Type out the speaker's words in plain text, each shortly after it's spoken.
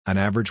An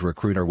average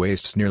recruiter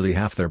wastes nearly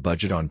half their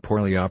budget on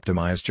poorly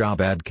optimized job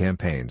ad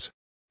campaigns.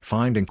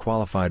 Finding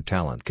qualified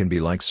talent can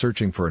be like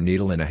searching for a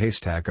needle in a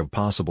haystack of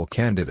possible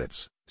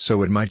candidates,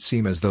 so it might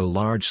seem as though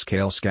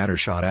large-scale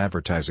scattershot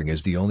advertising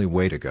is the only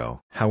way to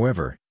go.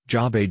 However,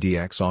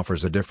 JobADX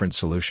offers a different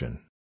solution.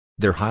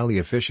 Their highly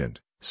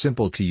efficient,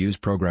 simple-to-use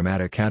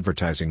programmatic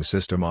advertising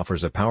system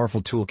offers a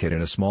powerful toolkit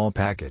in a small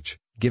package,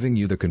 giving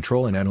you the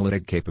control and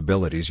analytic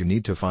capabilities you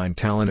need to find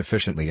talent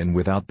efficiently and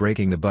without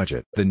breaking the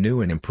budget. The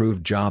new and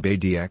improved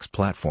JobADX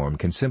platform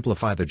can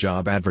simplify the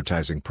job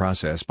advertising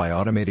process by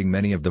automating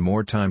many of the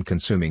more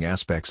time-consuming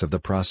aspects of the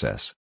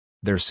process.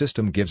 Their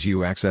system gives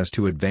you access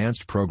to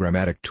advanced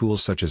programmatic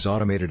tools such as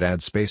automated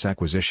ad space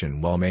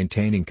acquisition while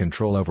maintaining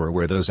control over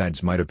where those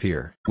ads might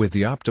appear. With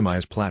the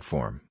optimized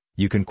platform,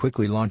 you can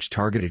quickly launch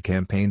targeted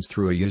campaigns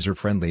through a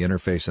user-friendly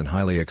interface and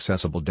highly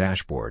accessible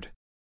dashboard.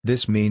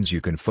 This means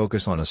you can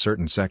focus on a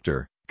certain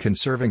sector,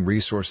 conserving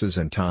resources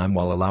and time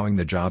while allowing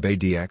the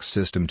JobADX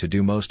system to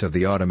do most of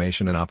the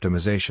automation and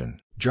optimization.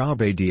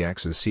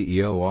 JobADX's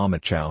CEO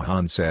Amit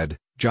Chauhan said,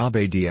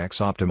 "JobADX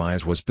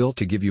Optimize was built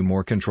to give you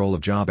more control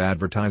of job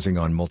advertising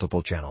on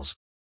multiple channels.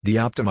 The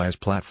optimized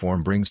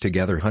platform brings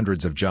together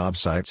hundreds of job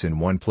sites in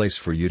one place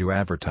for you to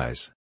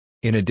advertise.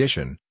 In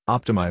addition,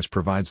 Optimize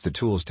provides the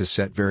tools to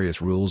set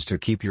various rules to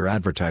keep your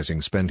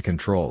advertising spend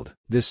controlled.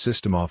 This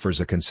system offers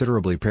a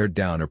considerably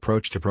pared-down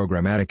approach to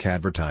programmatic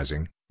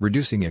advertising,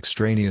 reducing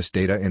extraneous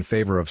data in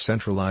favor of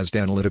centralized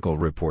analytical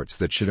reports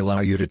that should allow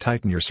you to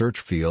tighten your search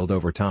field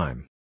over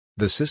time.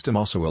 The system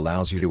also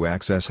allows you to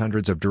access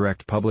hundreds of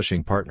direct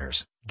publishing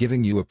partners,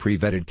 giving you a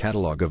pre-vetted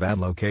catalog of ad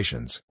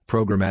locations.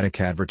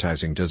 Programmatic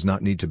advertising does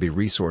not need to be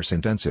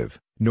resource-intensive,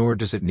 nor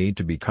does it need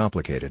to be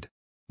complicated.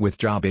 With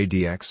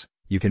JobADX,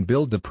 you can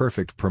build the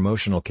perfect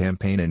promotional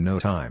campaign in no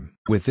time.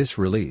 With this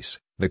release,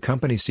 the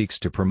company seeks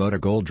to promote a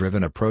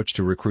goal-driven approach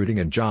to recruiting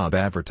and job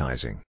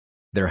advertising.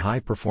 Their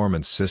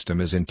high-performance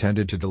system is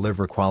intended to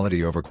deliver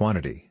quality over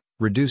quantity,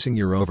 reducing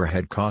your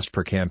overhead cost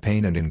per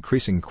campaign and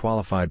increasing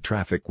qualified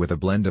traffic with a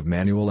blend of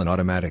manual and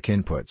automatic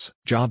inputs.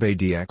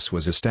 JobADX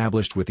was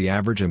established with the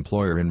average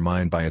employer in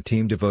mind by a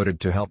team devoted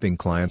to helping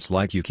clients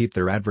like you keep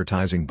their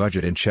advertising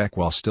budget in check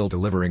while still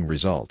delivering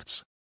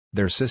results.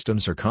 Their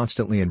systems are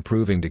constantly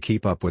improving to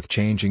keep up with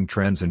changing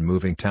trends and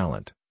moving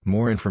talent.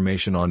 More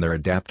information on their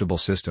adaptable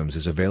systems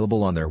is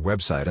available on their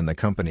website and the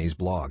company's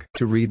blog.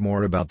 To read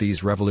more about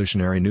these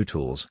revolutionary new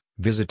tools,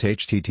 visit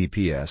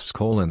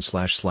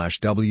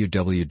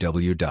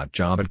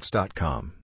https://www.jobaddx.com.